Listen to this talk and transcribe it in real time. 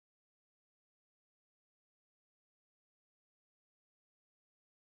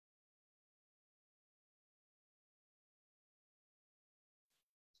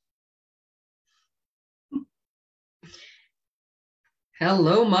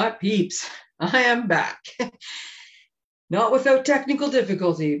Hello, my peeps. I am back. Not without technical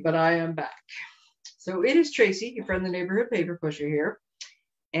difficulty, but I am back. So it is Tracy, your friend, the neighborhood paper pusher here.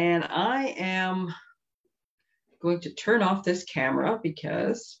 And I am going to turn off this camera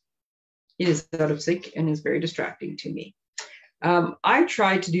because it is out of sync and is very distracting to me. I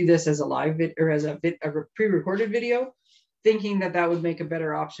tried to do this as a live vid or as a pre-recorded video, thinking that that would make a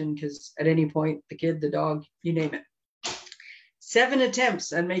better option because at any point, the kid, the dog, you name it. 7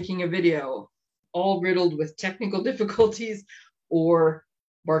 attempts at making a video, all riddled with technical difficulties or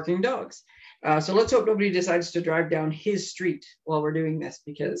barking dogs. So let's hope nobody decides to drive down his street while we're doing this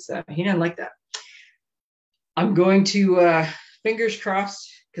because he doesn't like that. I'm going to, fingers crossed,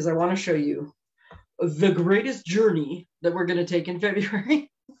 because I want to show you the greatest journey that we're going to take in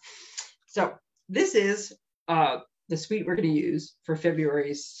February. So this is the suite we're going to use for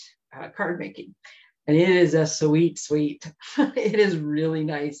February's card making. And it is a sweet. It is really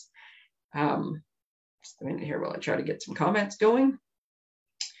nice. Just a minute here while I try to get some comments going.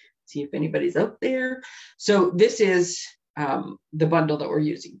 See if anybody's out there. So this is the bundle that we're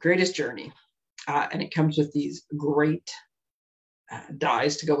using, Greatest Journey. And it comes with these great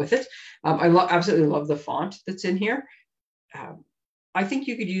dies to go with it. I absolutely love the font that's in here. I think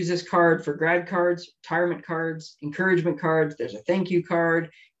you could use this card for grad cards, retirement cards, encouragement cards. There's a thank you card,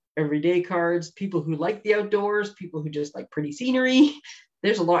 everyday cards, people who like the outdoors, people who just like pretty scenery.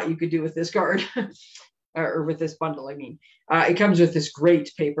 There's a lot you could do with this card or with this bundle. I mean, it comes with this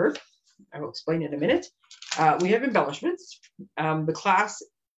great paper. I will explain in a minute. We have embellishments. The class,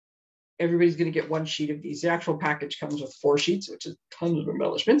 everybody's going to get 1 sheet of these. The actual package comes with 4 sheets, which is tons of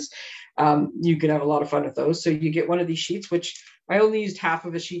embellishments. You can have a lot of fun with those. So you get one of these sheets, which I only used half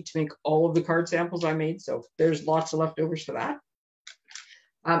of a sheet to make all of the card samples I made. So there's lots of leftovers for that.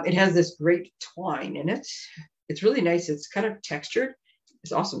 It has this great twine in it. It's really nice. It's kind of textured.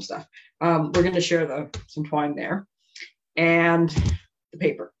 It's awesome stuff. We're going to share some twine there and the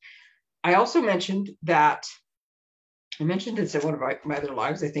paper. I also mentioned that, I mentioned this at one of my other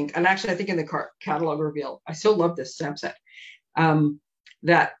lives, I think, and actually I think in the catalog reveal, I still love this stamp set,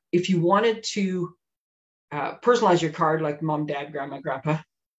 that if you wanted to personalize your card like mom, dad, grandma, grandpa,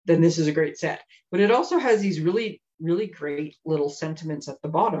 then this is a great set. But it also has these really great little sentiments at the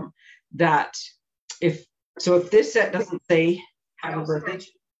bottom that if this set doesn't say have a birthday,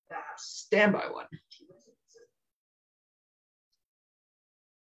 stand by one.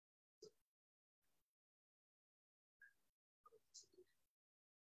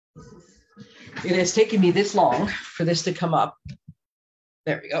 It has taken me this long for this to come up.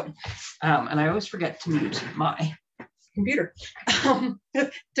 There we go. And I always forget to mute my computer.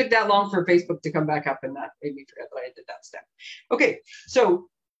 It took that long for Facebook to come back up, and that made me forget that I did that step. Okay, so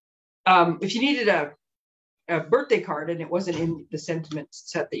if you needed a birthday card and it wasn't in the sentiment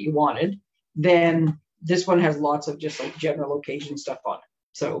set that you wanted, then this one has lots of just like general occasion stuff on it.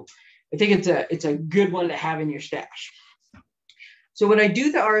 So I think it's a good one to have in your stash. So when I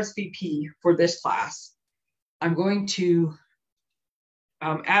do the RSVP for this class, I'm going to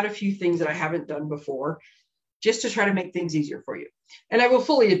add a few things that I haven't done before, just to try to make things easier for you. And I will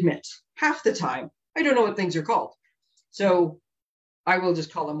fully admit, half the time, I don't know what things are called. So I will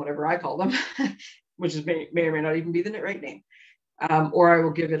just call them whatever I call them, which may or may not even be the right name. Or I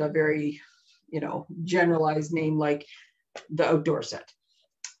will give it a very, generalized name like the outdoor set.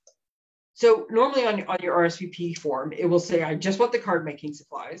 So normally on your RSVP form, it will say, I just want the card making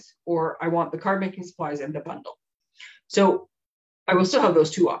supplies, or I want the card making supplies and the bundle. So I will still have those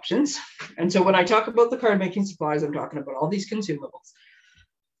 2 options. And so when I talk about the card making supplies, I'm talking about all these consumables.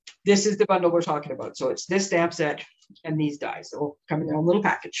 This is the bundle we're talking about. So it's this stamp set and these dies. So will come in their own little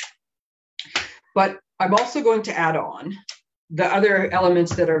package. But I'm also going to add on the other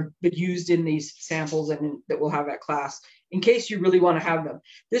elements that are used in these samples and that we'll have at class in case you really want to have them.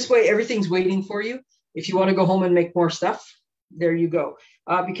 This way, everything's waiting for you. If you want to go home and make more stuff, there you go.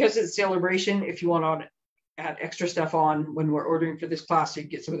 Because it's Celebration, if you want to add extra stuff on when we're ordering for this class, so you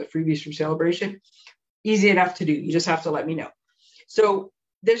get some of the freebies from Celebration. Easy enough to do. You just have to let me know. So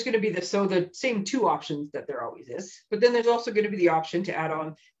there's going to be the same 2 options that there always is, but then there's also going to be the option to add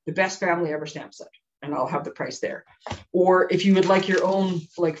on the best family ever stamp set, and I'll have the price there. Or if you would like your own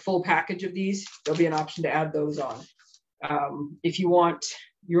full package of these, there'll be an option to add those on. If you want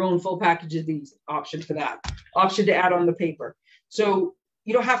your own full package of these, option for that. Option to add on the paper. So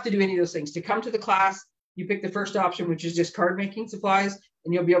you don't have to do any of those things. To come to the class, you pick the first option, which is just card making supplies,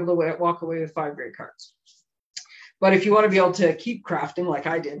 and you'll be able to walk away with 5 great cards. But if you want to be able to keep crafting like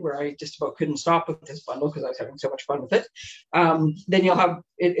I did, where I just about couldn't stop with this bundle because I was having so much fun with it, then you'll have,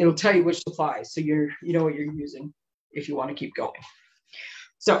 it'll tell you which supplies. So you know what you're using if you want to keep going.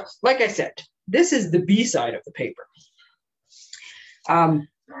 So, like I said, this is the B side of the paper. And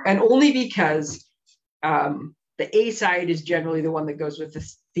only because the A side is generally the one that goes with the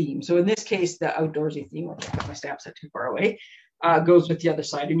theme. So in this case, the outdoorsy theme, I can't put my stamp set too far away, goes with the other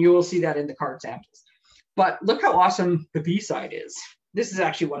side. And you will see that in the card samples. But look how awesome the B side is. This is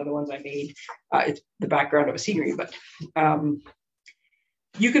actually one of the ones I made. It's the background of a scenery, but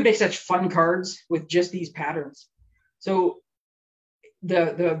you could make such fun cards with just these patterns. So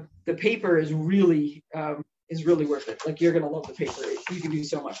the paper is really worth it. Like, you're gonna love the paper. You can do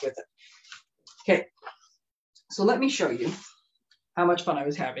so much with it. Okay, so let me show you how much fun I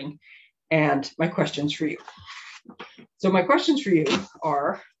was having and my questions for you. So my questions for you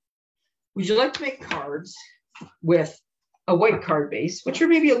are, would you like to make cards with a white card base, which are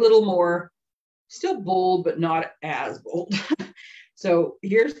maybe a little more still bold, but not as bold? So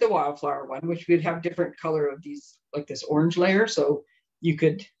here's the wildflower one, which would have different color of these, like this orange layer. So you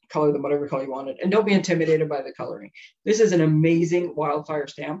could color them whatever color you wanted. And don't be intimidated by the coloring. This is an amazing wildflower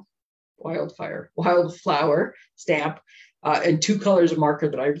stamp, wildflower stamp, and 2 colors of marker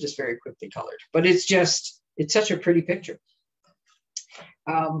that I've just very quickly colored. But it's such a pretty picture.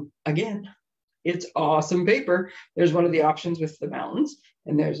 Again, it's awesome paper. There's one of the options with the mountains,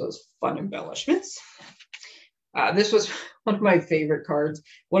 and there's those fun embellishments. This was one of my favorite cards,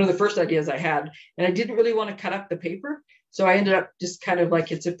 one of the first ideas I had, and I didn't really want to cut up the paper. So I ended up just kind of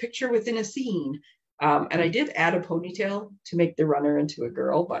like, it's a picture within a scene. And I did add a ponytail to make the runner into a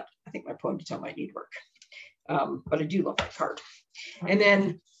girl, but I think my ponytail might need work. But I do love that card. And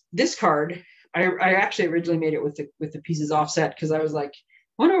then this card, I actually originally made it with the pieces offset, because I was like,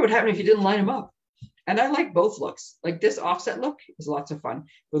 I wonder what would happen if you didn't line them up. And I like both looks. Like, this offset look is lots of fun,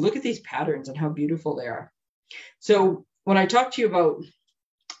 but look at these patterns and how beautiful they are. So when I talk to you about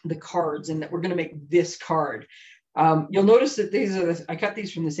the cards and that we're going to make this card, you'll notice that I cut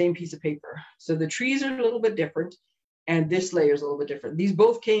these from the same piece of paper. So the trees are a little bit different, and this layer is a little bit different. These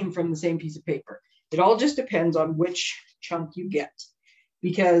both came from the same piece of paper. It all just depends on which chunk you get,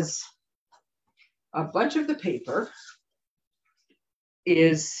 because a bunch of the paper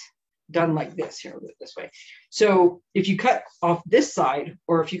is done like this. Here, this way. So if you cut off this side,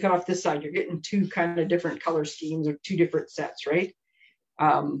 or if you cut off this side, you're getting 2 kind of different color schemes, or 2 different sets, right?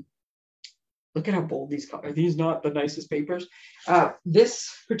 Look at how bold these colors are. These not the nicest papers. This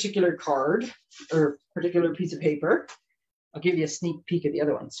particular card, or particular piece of paper, I'll give you a sneak peek of the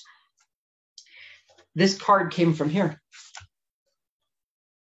other ones. This card came from here,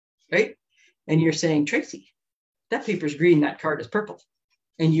 right? And you're saying, Tracy, that paper's green, that card is purple.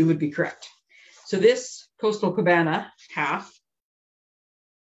 And you would be correct. So this Coastal Cabana half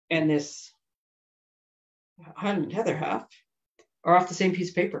and this Highland Heather half are off the same piece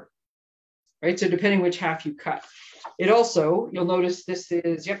of paper, right? So depending which half you cut. It also, you'll notice this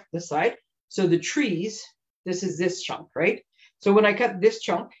is, yep, this side. So the trees, this is this chunk, right? So when I cut this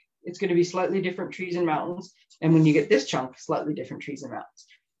chunk, it's going to be slightly different trees and mountains. And when you get this chunk, slightly different trees and mountains.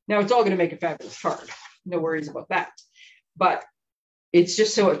 Now, it's all going to make a fabulous card. No worries about that. But it's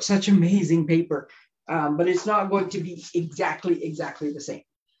just it's such amazing paper. But it's not going to be exactly the same.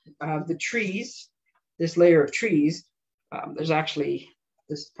 The trees, this layer of trees, there's actually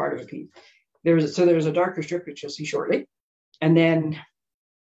this part of a piece. There's a darker strip, which you'll see shortly. And then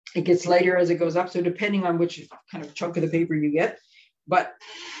it gets lighter as it goes up. So depending on which kind of chunk of the paper you get, but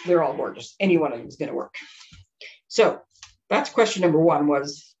they're all gorgeous. Any one of them is going to work. So that's question number 1,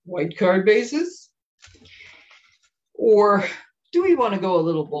 was white card bases, or do we want to go a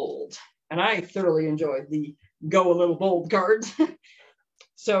little bold? And I thoroughly enjoyed the go a little bold cards.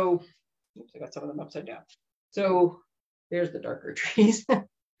 So, oops, I got some of them upside down. So there's the darker trees.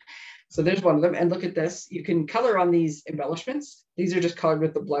 So there's one of them. And look at this. You can color on these embellishments. These are just colored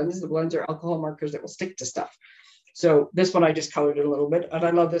with the blends. The blends are alcohol markers that will stick to stuff. So this one, I just colored it a little bit. And I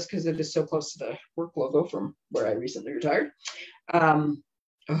love this because it is so close to the work logo from where I recently retired.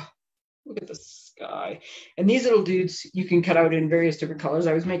 Look at the sky. And these little dudes you can cut out in various different colors.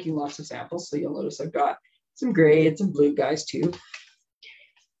 I was making lots of samples, so you'll notice I've got some gray and some blue guys too.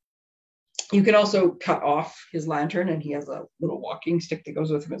 You can also cut off his lantern, and he has a little walking stick that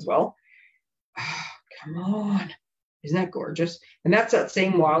goes with him as well. Oh, come on. Isn't that gorgeous? And that's that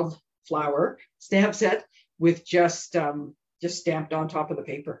same wildflower stamp set with just stamped on top of the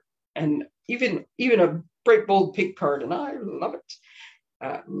paper. And even a bright bold pink card, and I love it.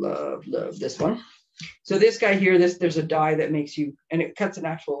 Love this one. So this guy here, there's a die that makes you, and it cuts a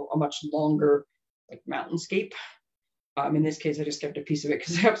much longer like mountainscape. In this case, I just kept a piece of it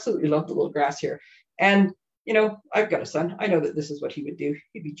because I absolutely love the little grass here. And, you know, I've got a son. I know that this is what he would do.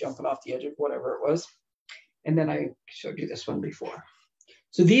 He'd be jumping off the edge of whatever it was. And then I showed you this one before.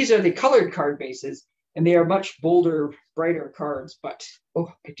 So these are the colored card bases, and they are much bolder, brighter cards, but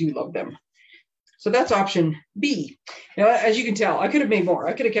oh, I do love them. So that's option B. Now, as you can tell, I could have made more.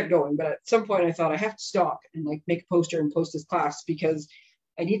 I could have kept going, but at some point I thought I have to stop and like make a poster and post this class because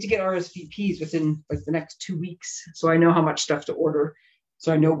I need to get RSVPs within like the next 2 weeks. So I know how much stuff to order.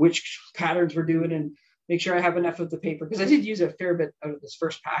 So I know which patterns we're doing and make sure I have enough of the paper because I did use a fair bit out of this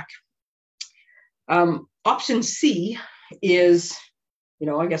first pack. Option C is, you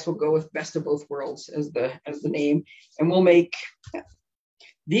know, I guess we'll go with best of both worlds as the name, and we'll make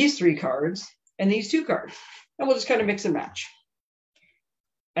these 3 cards and these 2 cards, and we'll just kind of mix and match.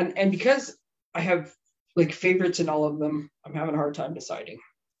 And because I have like favorites in all of them, I'm having a hard time deciding.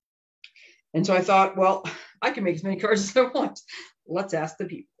 And so I thought, well, I can make as many cards as I want. Let's ask the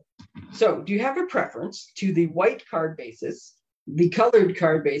people. So do you have a preference to the white card bases, the colored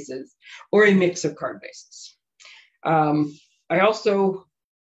card bases, or a mix of card bases? I also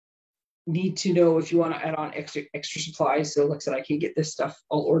need to know if you want to add on extra supplies. So like I said, I can get this stuff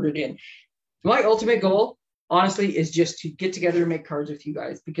all ordered in. My ultimate goal, honestly, is just to get together and make cards with you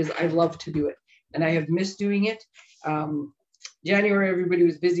guys because I love to do it. And I have missed doing it. January, everybody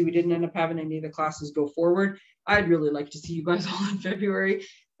was busy. We didn't end up having any of the classes go forward. I'd really like to see you guys all in February.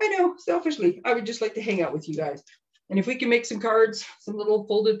 I know, selfishly, I would just like to hang out with you guys. And if we can make some cards, some little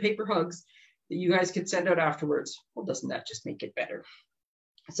folded paper hugs that you guys could send out afterwards, well, doesn't that just make it better?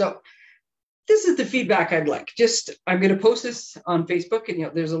 So this is the feedback I'd like. I'm going to post this on Facebook,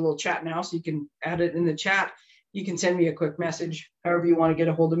 and there's a little chat now, so you can add it in the chat. You can send me a quick message, however you want to get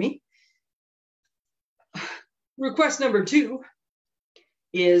a hold of me. Request number 2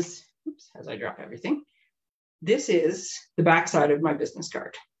 is, oops, as I drop everything, this is the backside of my business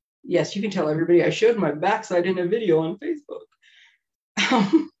card. Yes, you can tell everybody I showed my backside in a video on Facebook.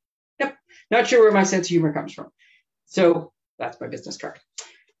 Yep, not sure where my sense of humor comes from. So that's my business card.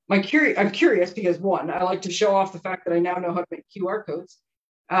 I'm curious because, one, I like to show off the fact that I now know how to make QR codes.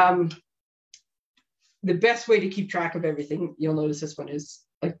 The best way to keep track of everything, you'll notice this one is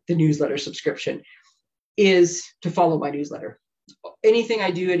like the newsletter subscription, is to follow my newsletter. Anything I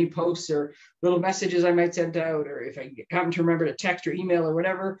do, any posts or little messages I might send out, or if I happen to remember to text or email or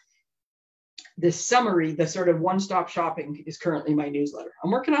whatever, the summary, the sort of one-stop shopping is currently my newsletter.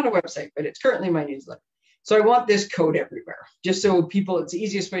 I'm working on a website, but it's currently my newsletter. So I want this code everywhere, just so people, it's the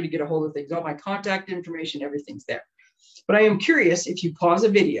easiest way to get a hold of things. All my contact information, everything's there. But I am curious, if you pause a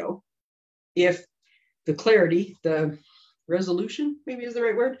video, if the clarity, the resolution, maybe is the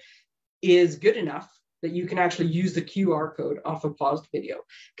right word, is good enough that you can actually use the QR code off a paused video.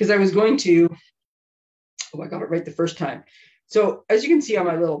 Because I was going to, oh, I got it right the first time. So as you can see on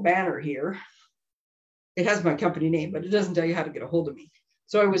my little banner here, it has my company name, but it doesn't tell you how to get a hold of me.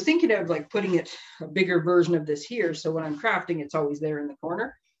 So I was thinking of like putting it, a bigger version of this here. So when I'm crafting, it's always there in the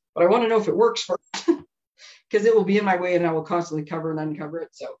corner. But I want to know if it works first, because it will be in my way and I will constantly cover and uncover it.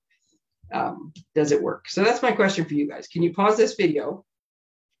 So does it work? So that's my question for you guys. Can you pause this video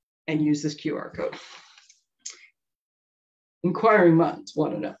and use this QR code? Inquiring minds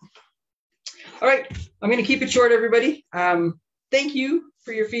want to know. All right, I'm going to keep it short, everybody. Thank you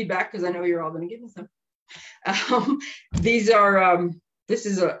for your feedback, because I know you're all going to give me some. This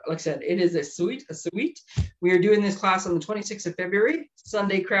is like I said, it is a suite. We are doing this class on the 26th of February,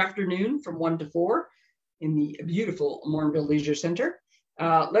 Sunday afternoon from 1 to 4 in the beautiful Morinville Leisure Center.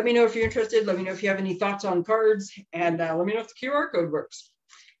 Let me know if you're interested. Let me know if you have any thoughts on cards, and let me know if the QR code works.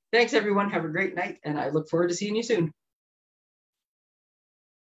 Thanks, everyone. Have a great night, and I look forward to seeing you soon.